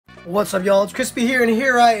What's up, y'all? It's Crispy here, and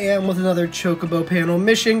here I am with another Chocobo panel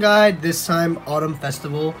mission guide, this time Autumn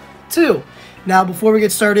Festival 2. Now, before we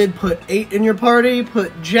get started, put 8 in your party,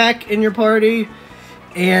 put Jack in your party,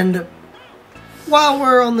 and while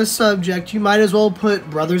we're on the subject, you might as well put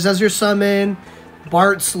Brothers as your summon,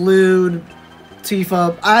 Bart's Lude,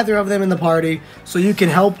 Tifa, either of them in the party, so you can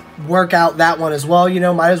help work out that one as well. You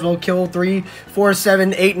know, might as well kill 3, 4,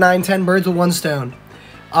 7, 8, 9, 10 birds with one stone.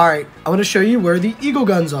 Alright, I want to show you where the eagle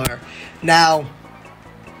guns are. Now,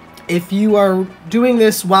 if you are doing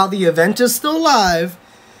this while the event is still live,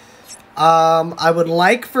 I would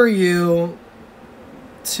like for you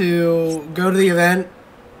to go to the event,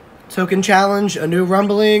 token challenge, a new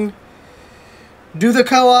rumbling, do the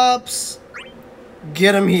co-ops,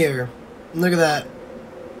 get them here. Look at that.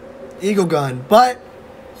 Eagle gun. But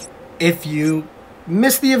if you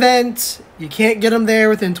miss the event, you can't get them there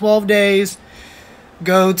within 12 days,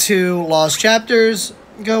 go to Lost Chapters,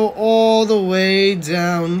 go all the way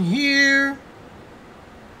down here,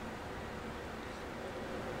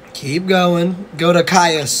 keep going, go to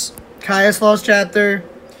Caius Lost Chapter.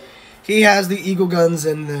 He has the eagle guns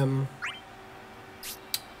in them.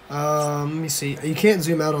 Let me see, you can't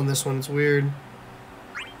zoom out on this one, it's weird.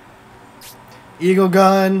 Eagle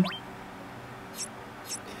gun,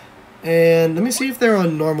 and let me see if they're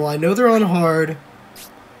on normal. I know they're on hard.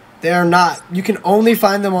 They are not. You can only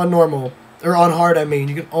find them on normal. Or on hard, I mean.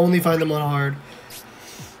 You can only find them on hard.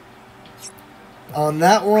 On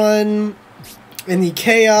that one, in the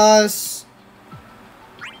Chaos,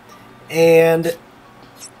 and,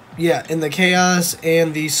 yeah, in the Chaos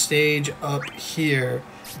and the stage up here,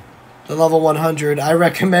 the level 100, I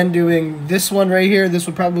recommend doing this one right here. This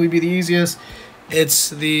would probably be the easiest.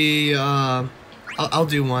 It's the, I'll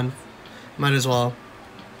do one. Might as well.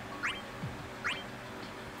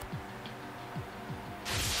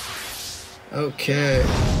 Okay.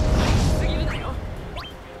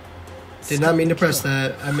 Did not mean to press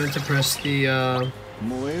that. I meant to press the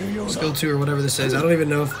skill 2 or whatever this is. I don't even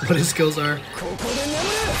know what his skills are.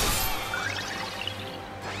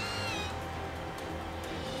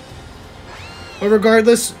 But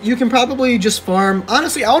regardless, you can probably just farm.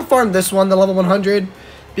 Honestly, I would farm this one, the level 100,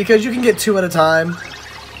 because you can get 2 at a time.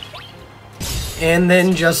 And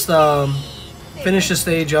then just finish the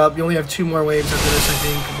stage up. You only have 2 more waves after this, I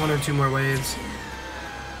think. 1 or 2 more waves.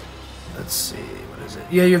 Let's see, what is it?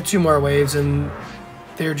 Yeah, you have 2 more waves, and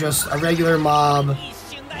they're just a regular mob.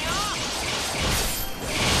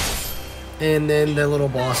 And then the little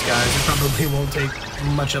boss guys. It probably won't take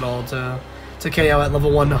much at all to KO at level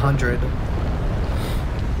 100.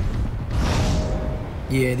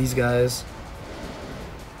 Yeah, these guys.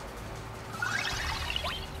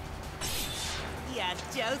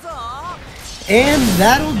 And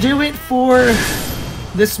that'll do it for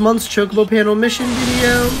this month's Chocobo panel mission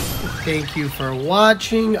video. Thank you for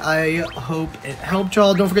watching. I hope it helped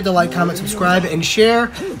y'all. Don't forget to like, comment, subscribe, and share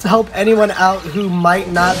to help anyone out who might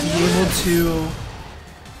not be able to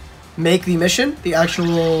make the mission, the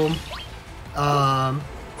actual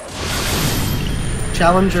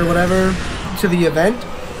challenge or whatever, to the event.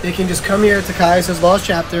 They can just come here to Caius' Lost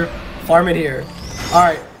Chapter, farm it here.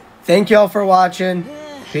 Alright, thank y'all for watching.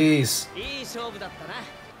 Peace. 勝負だったな。